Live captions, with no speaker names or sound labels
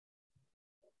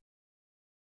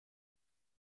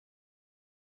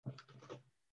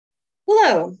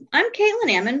Hello, I'm Caitlin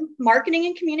Ammon, Marketing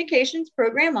and Communications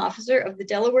Program Officer of the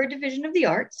Delaware Division of the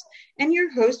Arts, and your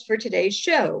host for today's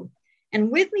show. And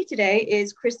with me today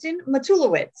is Kristen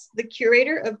Matulowicz, the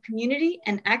Curator of Community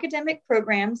and Academic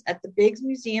Programs at the Biggs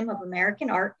Museum of American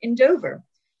Art in Dover.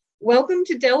 Welcome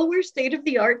to Delaware State of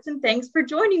the Arts, and thanks for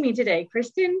joining me today,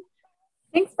 Kristen.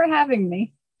 Thanks for having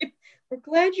me. We're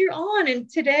glad you're on, and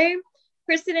today,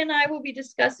 Kristen and I will be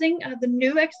discussing the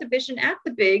new exhibition at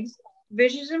the Biggs,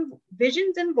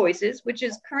 Visions and Voices, which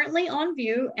is currently on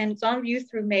view, and it's on view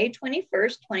through May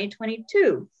 21st,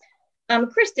 2022.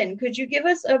 Kristen, could you give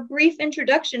us a brief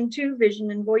introduction to Vision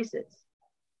and Voices?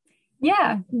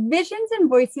 Yeah, Visions and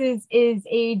Voices is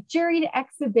a juried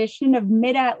exhibition of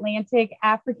Mid-Atlantic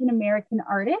African-American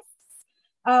artists,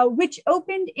 which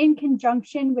opened in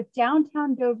conjunction with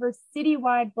Downtown Dover's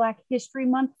citywide Black History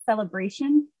Month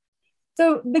celebration.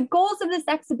 So the goals of this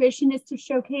exhibition is to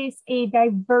showcase a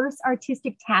diverse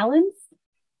artistic talents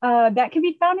that can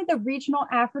be found in the regional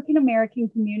African-American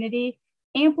community,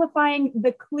 amplifying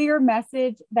the clear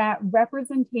message that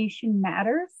representation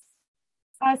matters.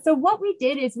 So what we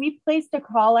did is we placed a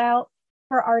call out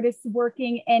for artists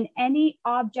working in any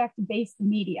object-based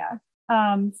media.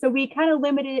 So we kind of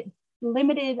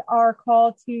limited our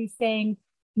call to saying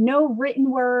no written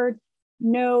word,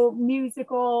 no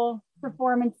musical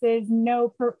performances,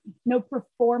 no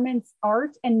performance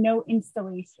art, and no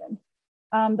installation.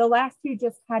 The last two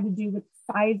just had to do with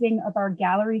sizing of our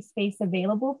gallery space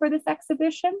available for this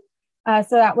exhibition.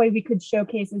 So that way we could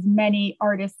showcase as many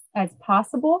artists as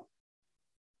possible.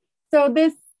 So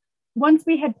once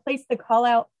we had placed the call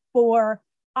out for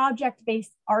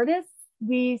object-based artists,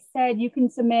 we said you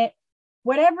can submit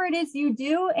whatever it is you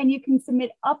do, and you can submit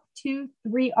up to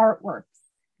 3 artworks.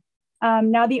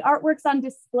 Now, the artworks on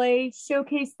display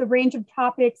showcase the range of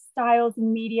topics, styles,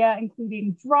 and media,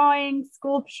 including drawing,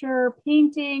 sculpture,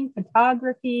 painting,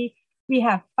 photography. We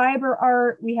have fiber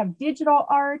art, we have digital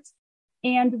art,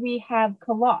 and we have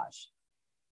collage.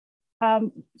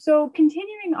 So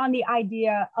continuing on the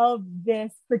idea of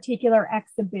this particular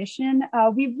exhibition,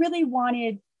 we really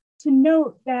wanted to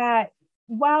note that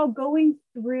while going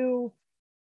through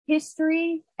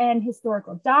history and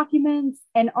historical documents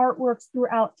and artworks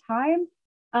throughout time,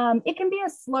 it can be a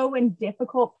slow and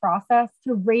difficult process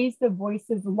to raise the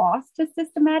voices lost to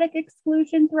systematic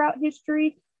exclusion throughout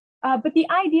history. But the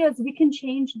idea is we can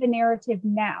change the narrative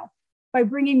now. By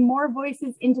bringing more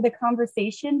voices into the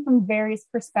conversation from various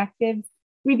perspectives,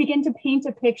 we begin to paint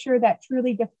a picture that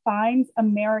truly defines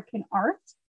American art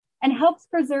and helps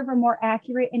preserve a more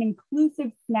accurate and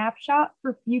inclusive snapshot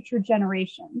for future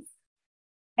generations.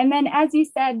 And then, as you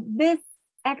said, this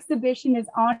exhibition is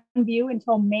on view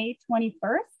until May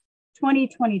 21st,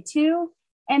 2022.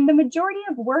 And the majority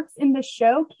of works in the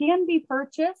show can be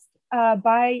purchased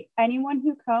by anyone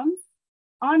who comes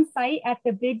on site at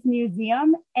the Biggs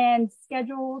Museum and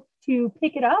scheduled to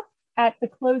pick it up at the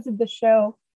close of the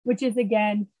show, which is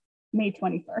again, May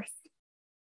 21st.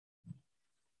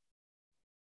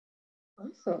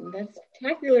 Awesome. That's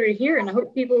spectacular to hear. And I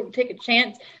hope people take a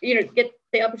chance, get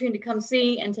the opportunity to come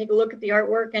see and take a look at the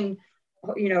artwork and,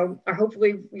 are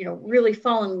hopefully, really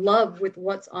fall in love with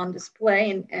what's on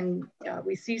display. And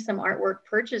we see some artwork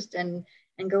purchased and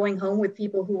going home with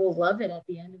people who will love it at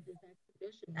the end of this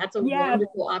exhibition. That's a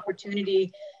wonderful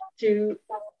opportunity to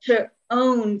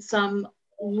own some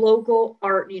local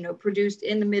art, produced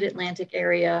in the Mid-Atlantic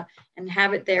area and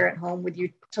have it there at home with you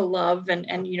to love and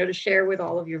to share with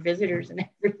all of your visitors and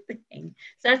everything.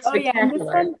 So that's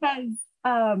spectacular.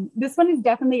 And this one has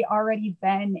definitely already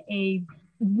been a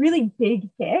really big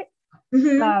hit.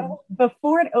 Mm-hmm.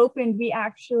 Before it opened, we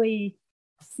actually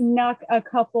snuck a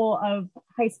couple of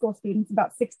high school students,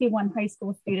 about 61 high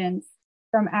school students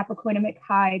from Appoquinimink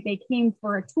High. They came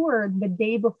for a tour the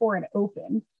day before it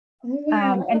opened.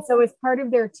 Wow. And so as part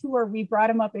of their tour, we brought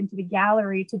them up into the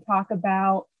gallery to talk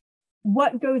about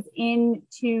what goes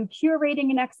into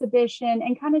curating an exhibition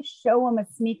and kind of show them a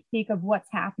sneak peek of what's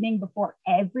happening before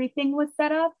everything was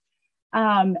set up.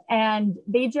 And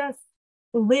they just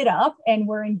lit up and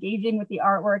were engaging with the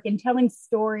artwork and telling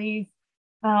stories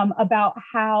about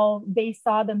how they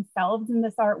saw themselves in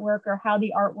this artwork or how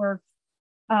the artwork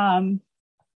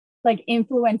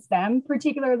influenced them.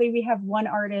 Particularly, we have one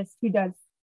artist who does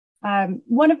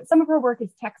some of her work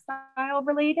is textile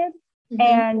related. Mm-hmm.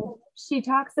 And she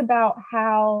talks about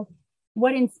how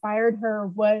what inspired her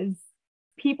was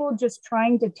people just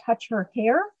trying to touch her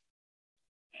hair.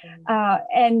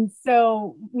 And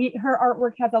so her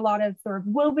artwork has a lot of sort of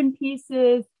woven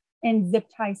pieces and zip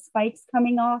tie spikes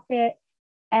coming off it.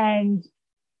 And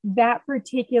that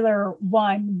particular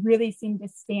one really seemed to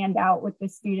stand out with the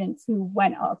students who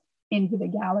went up into the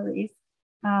galleries.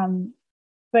 Um,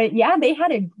 but yeah, they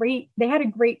had a great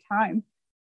time.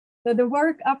 So the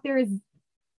work up there is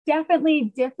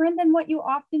definitely different than what you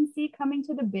often see coming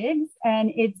to the bigs,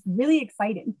 and it's really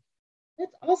exciting.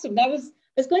 That's awesome. I was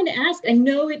going to ask. I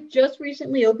know it just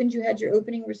recently opened. You had your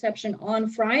opening reception on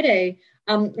Friday.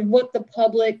 What the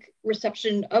public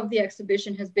reception of the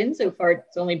exhibition has been so far.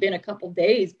 It's only been a couple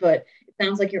days, but it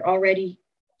sounds like you're already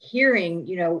hearing,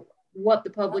 what the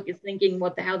public is thinking,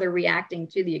 how they're reacting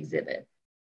to the exhibit.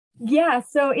 Yeah,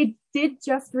 so it did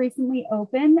just recently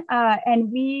open,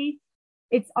 and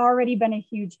it's already been a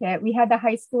huge hit. We had the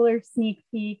high schooler sneak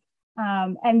peek,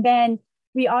 and then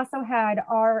we also had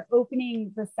our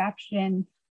opening reception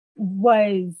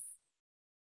was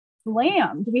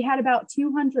slammed. We had about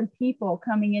 200 people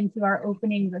coming into our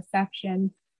opening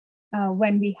reception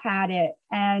when we had it,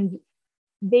 and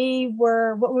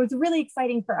what was really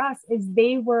exciting for us is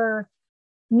they were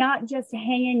not just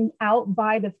hanging out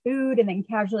by the food and then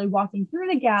casually walking through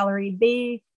the gallery.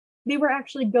 They were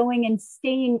actually going and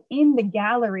staying in the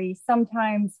gallery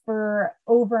sometimes for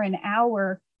over an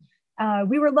hour.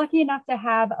 We were lucky enough to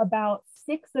have about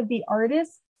 6 of the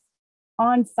artists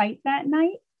on site that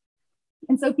night.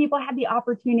 And so people had the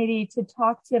opportunity to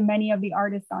talk to many of the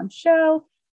artists on show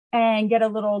and get a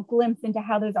little glimpse into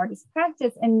how those artists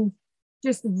practice, and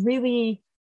just really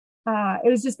it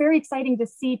was just very exciting to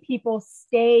see people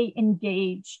stay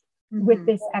engaged with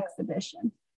this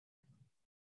exhibition.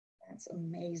 That's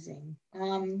amazing.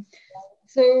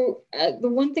 So the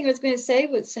one thing I was going to say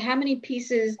was, how many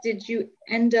pieces did you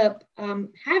end up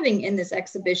having in this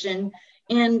exhibition,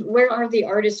 and where are the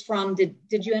artists from?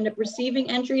 Did you end up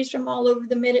receiving entries from all over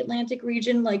the Mid-Atlantic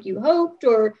region like you hoped,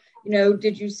 or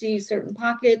did you see certain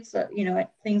pockets,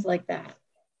 things like that?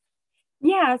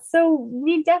 Yeah, so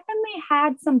we definitely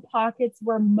had some pockets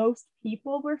where most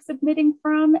people were submitting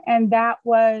from, and that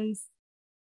was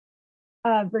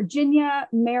Virginia,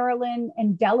 Maryland,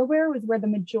 and Delaware was where the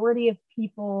majority of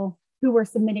people who were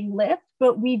submitting lived.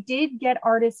 But we did get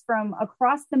artists from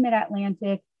across the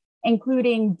Mid-Atlantic,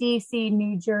 including DC,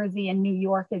 New Jersey, and New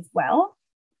York as well,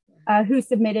 who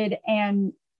submitted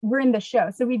and were in the show.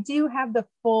 So we do have the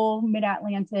full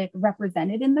Mid-Atlantic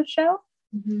represented in the show.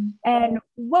 Mm-hmm. And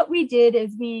what we did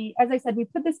is as I said, we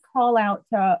put this call out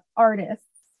to artists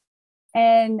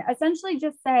and essentially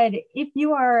just said, if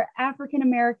you are African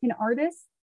American artists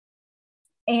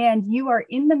and you are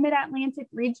in the Mid-Atlantic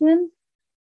region,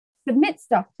 submit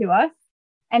stuff to us.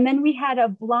 And then we had a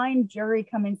blind jury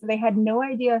come in. So they had no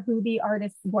idea who the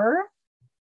artists were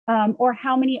or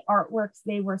how many artworks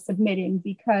they were submitting,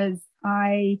 because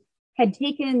I had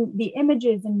taken the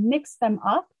images and mixed them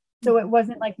up. So it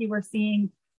wasn't like you were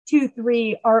seeing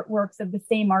 2-3 artworks of the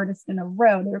same artist in a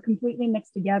row. They were completely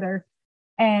mixed together.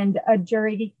 And a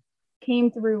jury came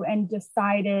through and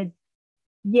decided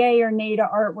yay or nay to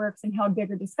artworks and held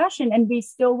bigger discussion. And we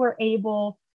still were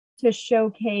able to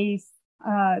showcase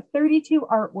 32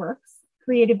 artworks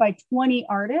created by 20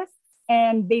 artists.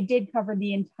 And they did cover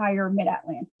the entire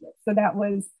Mid-Atlantic. So that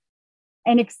was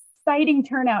an exciting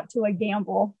turnout to a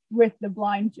gamble with the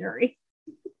blind jury.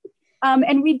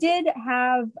 And we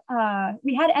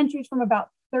had entries from about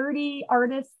 30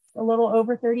 artists, a little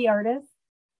over 30 artists.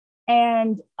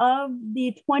 And of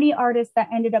the 20 artists that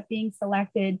ended up being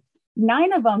selected,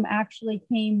 9 of them actually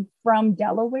came from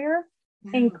Delaware,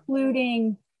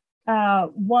 including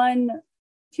 2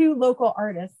 local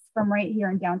artists from right here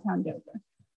in downtown Dover.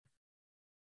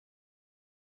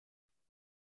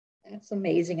 That's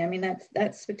amazing. I mean,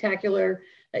 that's spectacular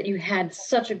that you had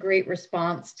such a great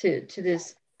response to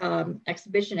this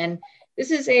exhibition. And this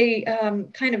is a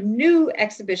kind of new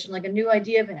exhibition, like a new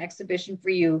idea of an exhibition for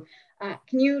you.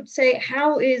 Can you say,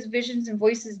 how is Visions and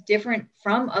Voices different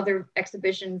from other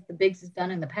exhibitions the Bigs has done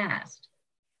in the past?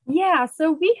 Yeah,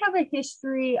 so we have a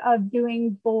history of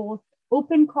doing both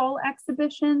open call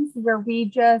exhibitions where we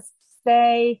just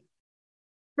say,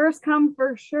 first come,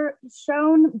 first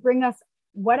shown, bring us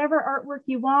whatever artwork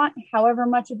you want, however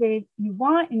much of it you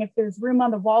want. And if there's room on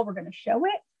the wall, we're going to show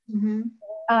it.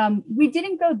 Mm-hmm. We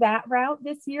didn't go that route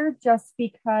this year just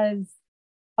because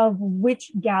of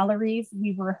which galleries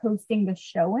we were hosting the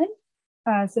show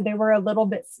in. So they were a little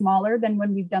bit smaller than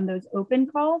when we've done those open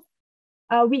calls.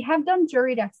 We have done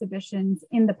juried exhibitions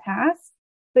in the past,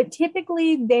 but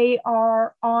typically they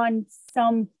are on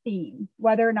some theme,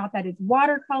 whether or not that is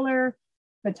watercolor,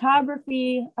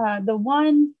 photography.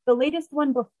 The latest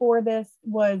one before this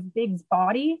was Big's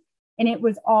Body, and it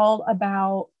was all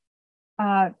about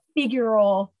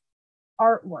figural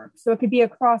artwork. So it could be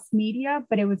across media,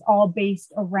 but it was all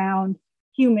based around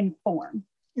human form.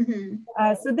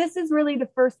 Mm-hmm. So this is really the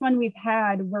first one we've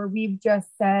had where we've just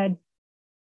said,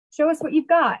 show us what you've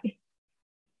got.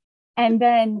 and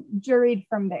then juried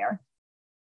from there.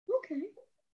 Okay,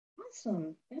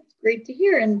 awesome. That's great to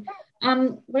hear. And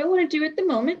what I want to do at the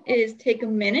moment is take a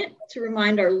minute to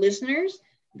remind our listeners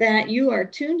that you are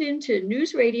tuned into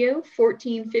News Radio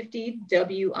 1450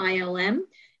 WILM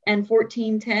and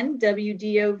 1410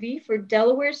 WDOV for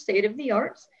Delaware State of the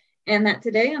Arts, and that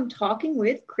today I'm talking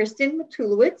with Kristen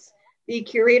Matulowicz, the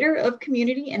Curator of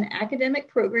Community and Academic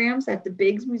Programs at the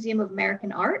Biggs Museum of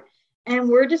American Art, and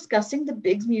we're discussing the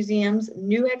Biggs Museum's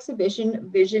new exhibition,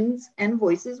 Visions and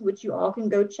Voices, which you all can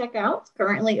go check out. It's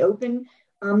currently open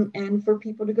and for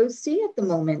people to go see at the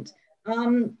moment.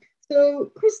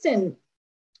 So, Kristen,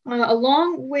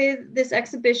 along with this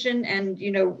exhibition and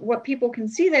what people can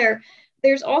see there,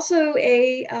 there's also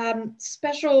a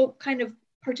special kind of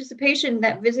participation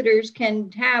that visitors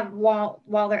can have while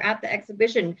they're at the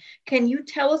exhibition. Can you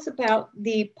tell us about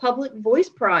the Public Voice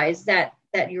Prize that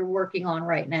you're working on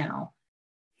right now?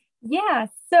 Yeah,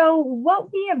 so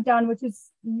what we have done, which is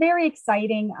very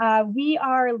exciting, we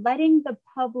are letting the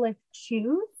public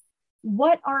choose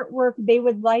what artwork they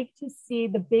would like to see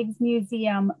the Biggs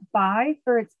Museum buy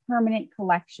for its permanent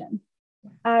collection.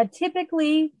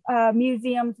 Typically,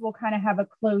 museums will kind of have a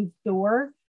closed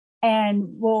door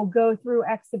and will go through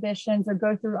exhibitions or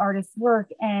go through artists'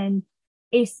 work, and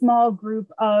a small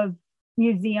group of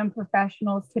museum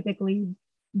professionals, typically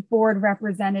board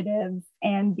representatives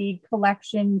and the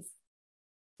collections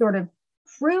sort of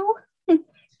crew,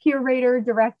 curator,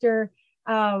 director,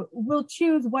 will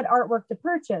choose what artwork to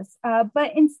purchase.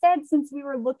 But instead, since we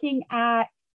were looking at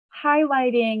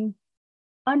highlighting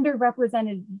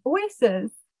underrepresented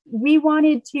voices, we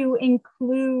wanted to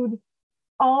include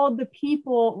all the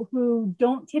people who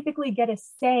don't typically get a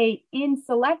say in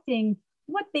selecting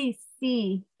what they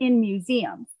see in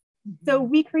museums. Mm-hmm. So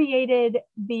we created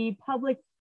the Public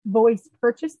Voice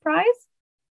Purchase Prize,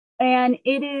 and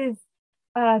it is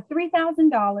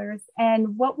 $3,000.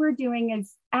 And what we're doing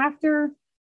is, after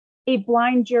a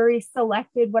blind jury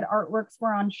selected what artworks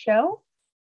were on show,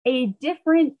 a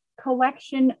different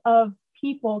collection of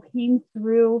people came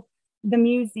through the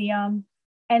museum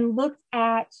and looked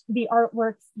at the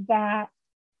artworks that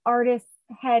artists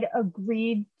had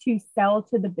agreed to sell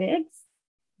to the Biggs.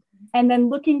 And then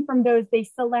looking from those, they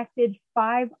selected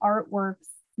 5 artworks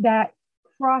that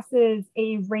crosses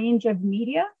a range of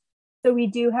media. So we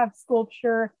do have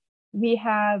sculpture, we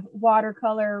have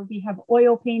watercolor, we have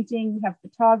oil painting, we have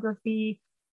photography,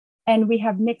 and we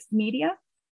have mixed media.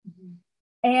 Mm-hmm.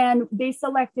 And they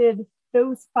selected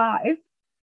those 5.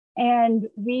 And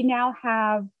we now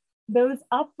have those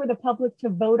up for the public to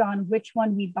vote on which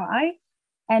one we buy.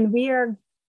 And we are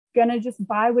going to just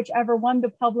buy whichever one the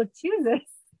public chooses.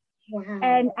 Wow.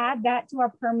 And add that to our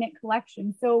permanent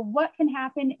collection. So what can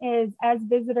happen is, as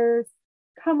visitors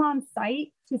come on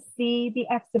site to see the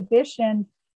exhibition,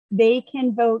 they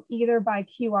can vote either by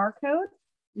QR code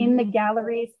in the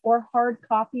galleries or hard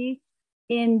copy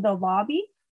in the lobby.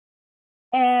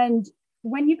 And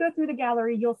when you go through the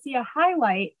gallery, you'll see a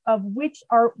highlight of which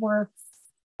artworks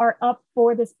are up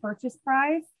for this purchase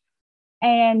prize,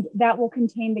 and that will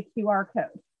contain the QR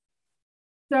code.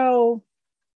 So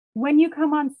when you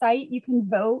come on site, you can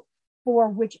vote for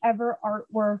whichever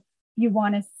artwork you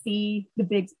want to see the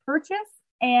Biggs purchase,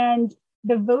 and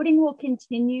the voting will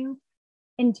continue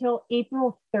until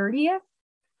April 30th,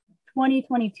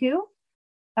 2022.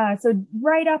 So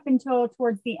right up until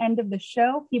towards the end of the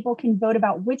show, people can vote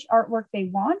about which artwork they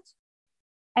want.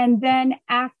 And then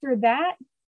after that,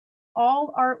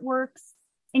 all artworks,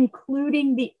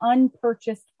 including the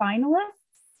unpurchased finalists,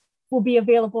 will be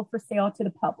available for sale to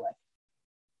the public.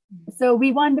 So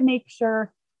we wanted to make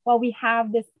sure, while we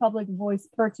have this Public Voice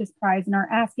Purchase Prize and are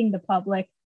asking the public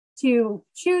to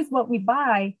choose what we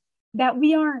buy, that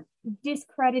we aren't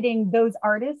discrediting those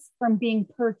artists from being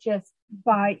purchased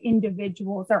by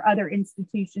individuals or other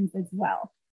institutions as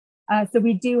well. So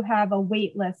we do have a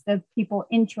wait list of people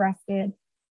interested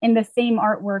in the same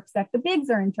artworks that the Biggs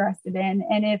are interested in.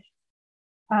 And if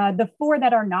the 4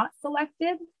 that are not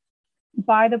selected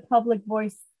by the Public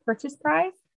Voice Purchase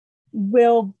Prize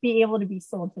will be able to be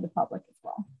sold to the public as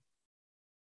well.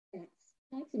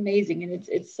 That's amazing. And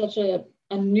it's such a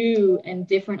new and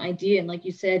different idea. And like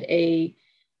you said,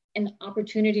 an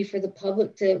opportunity for the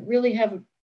public to really have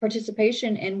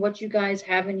participation in what you guys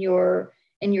have in your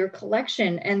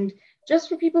collection. And just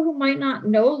for people who might not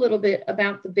know a little bit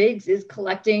about the Biggs, is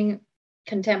collecting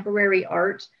contemporary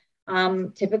art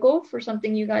typical for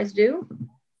something you guys do?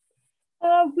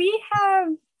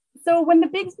 So when the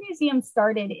Biggs Museum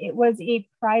started, it was a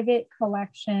private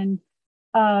collection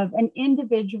of an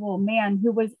individual man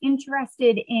who was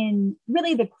interested in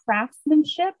really the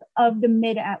craftsmanship of the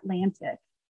Mid-Atlantic.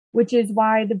 which is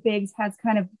why the Bigs has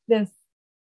kind of this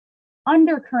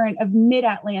undercurrent of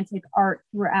mid-Atlantic art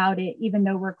throughout it, even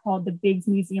though we're called the Biggs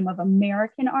Museum of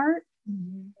American Art.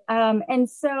 And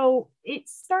so it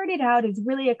started out as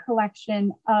really a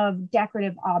collection of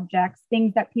decorative objects,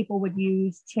 things that people would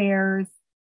use, chairs,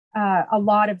 a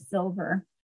lot of silver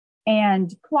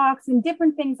and clocks and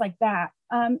different things like that.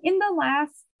 In the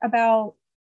last about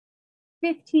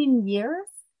 15 years,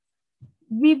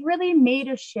 we've really made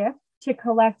a shift to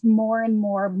collect more and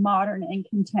more modern and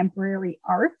contemporary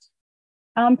art,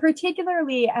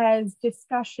 particularly as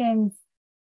discussions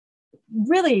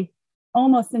really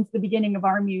almost since the beginning of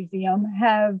our museum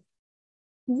have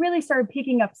really started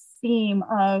picking up steam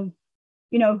of,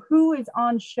 who is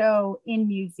on show in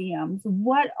museums,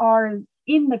 what are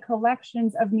in the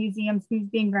collections of museums, who's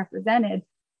being represented.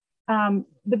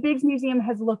 The Biggs Museum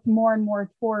has looked more and more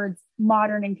towards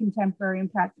modern and contemporary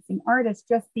and practicing artists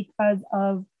just because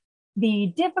of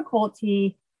the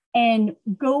difficulty in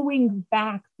going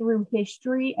back through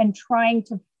history and trying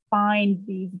to find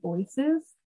these voices.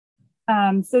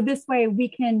 So this way we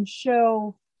can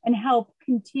show and help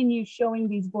continue showing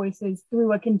these voices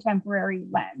through a contemporary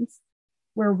lens,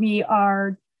 where we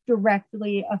are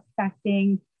directly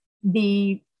affecting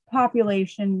the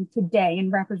population today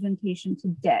and representation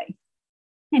today,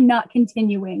 and not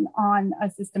continuing on a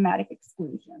systematic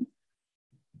exclusion.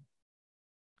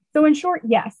 So in short,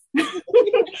 yes,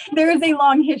 there is a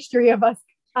long history of us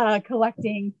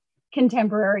collecting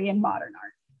contemporary and modern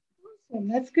art. Awesome.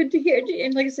 That's good to hear.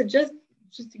 And like I said, just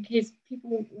in case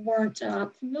people weren't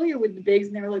familiar with the Bigs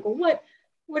and they were like, well,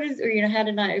 what is, or, had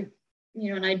an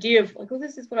idea of like, well,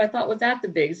 this is what I thought was at the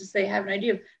Bigs. Just they have an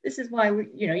idea of this is why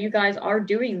you guys are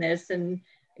doing this. And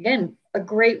again, a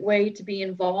great way to be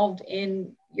involved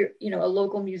in your, a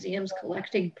local museum's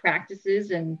collecting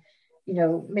practices and,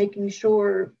 making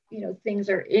sure, things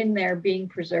are in there being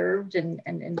preserved and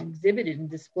exhibited and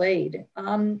displayed.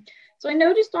 So I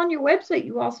noticed on your website,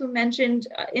 you also mentioned,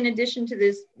 in addition to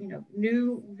this,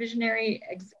 new visionary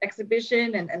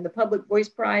exhibition and the Public Voice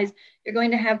Prize, you're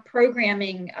going to have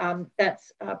programming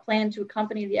that's planned to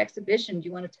accompany the exhibition. Do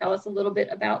you want to tell us a little bit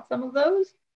about some of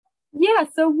those? Yeah,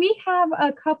 so we have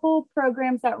a couple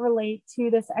programs that relate to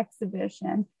this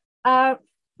exhibition.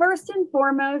 First and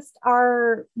foremost,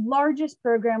 our largest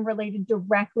program related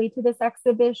directly to this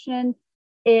exhibition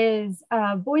is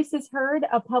Voices Heard,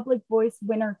 a Public Voice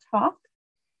Winner Talk.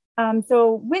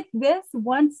 So with this,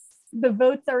 once the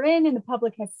votes are in and the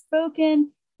public has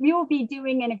spoken, we will be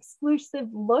doing an exclusive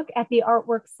look at the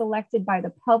artwork selected by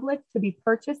the public to be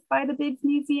purchased by the Biggs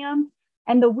Museum.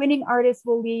 And the winning artists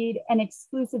will lead an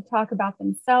exclusive talk about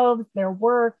themselves, their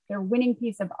work, their winning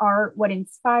piece of art, what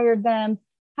inspired them,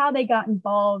 how they got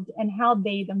involved, and how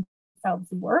they themselves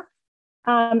work.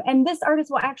 And this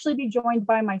artist will actually be joined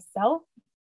by myself.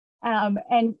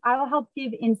 And I'll help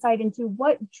give insight into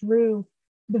what drew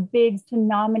the Biggs to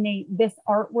nominate this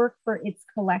artwork for its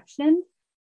collection,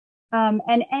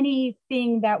 and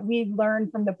anything that we've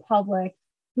learned from the public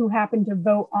who happened to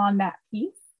vote on that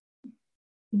piece.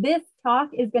 This talk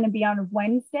is going to be on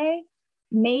Wednesday,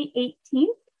 May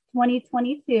 18th,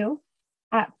 2022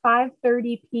 at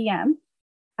 5:30 p.m.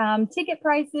 Ticket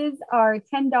prices are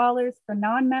 $10 for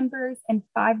non-members and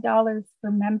 $5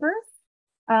 for members.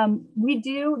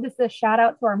 This is a shout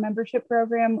out to our membership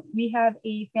program. We have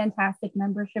a fantastic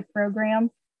membership program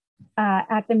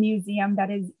at the museum that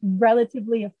is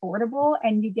relatively affordable,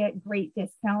 and you get great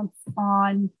discounts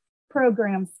on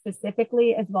programs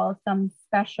specifically, as well as some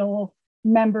special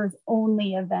members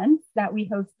only events that we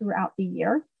host throughout the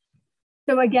year.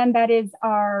 So again, that is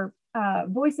our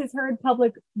Voices Heard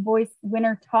Public Voice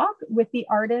Winner Talk with the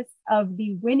artists of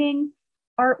the winning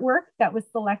artwork that was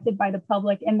selected by the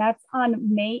public. And that's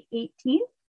on May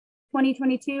 18th,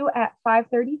 2022 at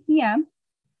 5:30 p.m.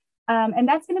 And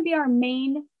that's going to be our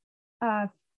main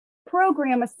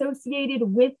program associated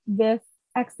with this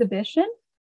exhibition.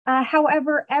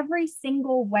 However, every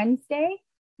single Wednesday,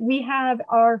 we have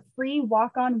our free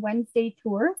Walk-On Wednesday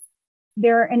tours.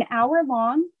 They're an hour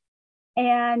long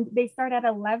and they start at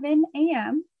 11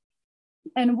 a.m.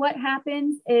 And what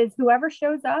happens is whoever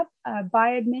shows up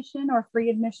by admission or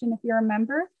free admission, if you're a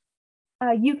member,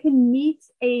 you can meet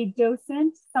a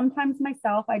docent, sometimes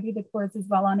myself, I do the tours as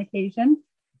well on occasion,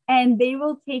 and they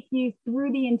will take you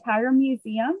through the entire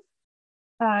museum,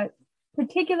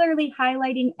 particularly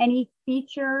highlighting any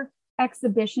feature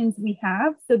exhibitions we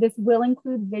have. So this will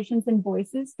include Visions and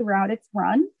Voices throughout its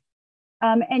run.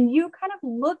 And you kind of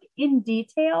look in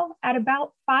detail at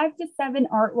about 5 to 7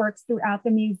 artworks throughout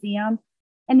the museum.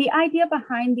 And the idea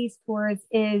behind these tours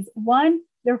is, one,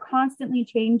 they're constantly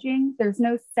changing. There's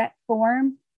no set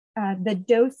form. The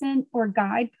docent or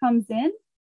guide comes in.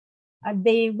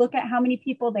 They look at how many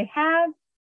people they have.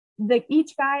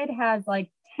 Each guide has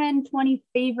like 10, 20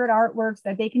 favorite artworks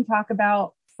that they can talk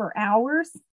about for hours.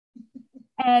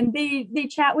 And they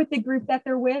chat with the group that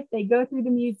they're with. They go through the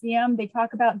museum. They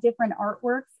talk about different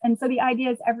artworks. And so the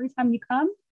idea is every time you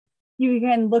come, you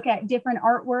can look at different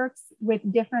artworks with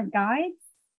different guides.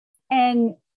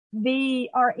 And they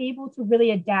are able to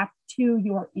really adapt to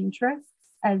your interests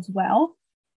as well,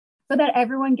 so that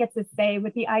everyone gets a say,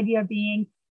 with the idea being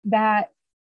that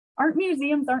art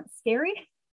museums aren't scary.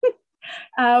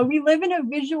 We live in a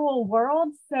visual world,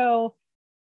 so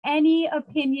any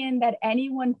opinion that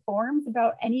anyone forms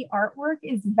about any artwork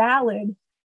is valid,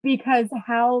 because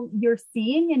how you're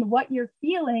seeing and what you're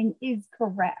feeling is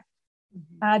correct.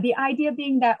 The idea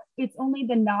being that it's only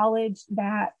the knowledge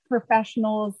that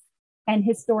professionals and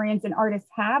historians and artists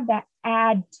have that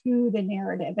add to the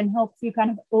narrative and helps you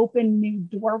kind of open new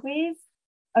doorways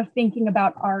of thinking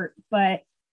about art. But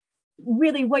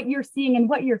really what you're seeing and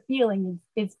what you're feeling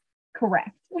is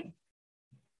correct.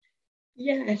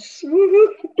 Yes.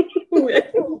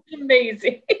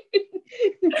 Amazing.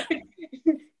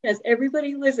 Yes,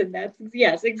 everybody listen.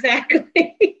 Yes, exactly.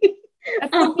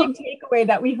 That's the big takeaway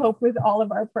that we hope with all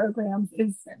of our programs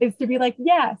is to be like,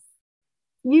 yes,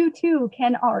 you too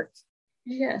can art.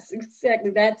 Yes,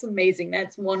 exactly. That's amazing.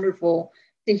 That's wonderful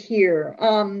to hear.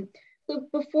 So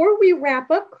before we wrap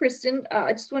up, Kristen,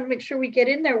 I just want to make sure we get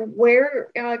in there.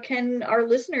 Where can our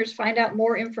listeners find out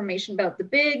more information about the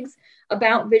Bigs,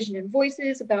 about Vision and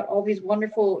Voices, about all these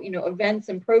wonderful, events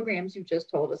and programs you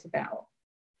just told us about?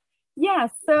 Yeah,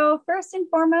 so first and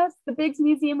foremost, the Biggs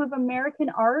Museum of American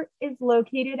Art is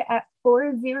located at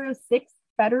 406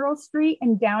 Federal Street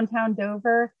in downtown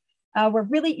Dover. We're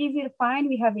really easy to find.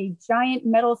 We have a giant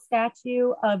metal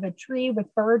statue of a tree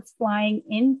with birds flying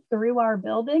in through our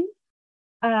building.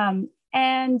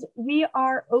 And we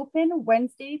are open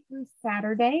Wednesday through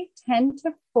Saturday, 10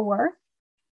 to 4.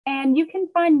 And you can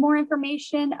find more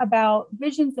information about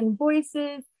Visions and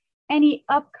Voices, any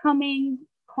upcoming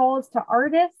calls to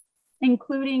artists,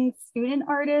 including student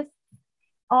artists,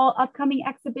 all upcoming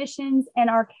exhibitions, and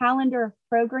our calendar of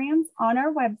programs on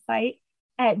our website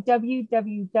at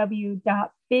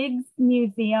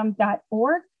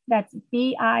www.biggsmuseum.org. That's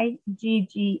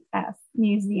BIGGS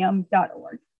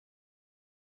museum.org.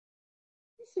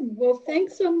 Well,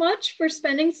 thanks so much for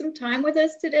spending some time with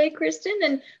us today, Kristen,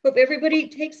 and hope everybody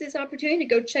takes this opportunity to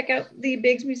go check out the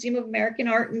Biggs Museum of American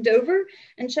Art in Dover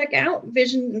and check out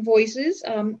Vision and Voices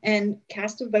and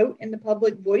cast a vote in the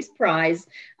Public Voice Prize.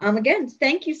 Again,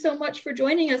 thank you so much for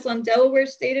joining us on Delaware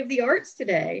State of the Arts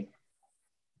today.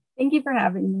 Thank you for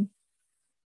having me.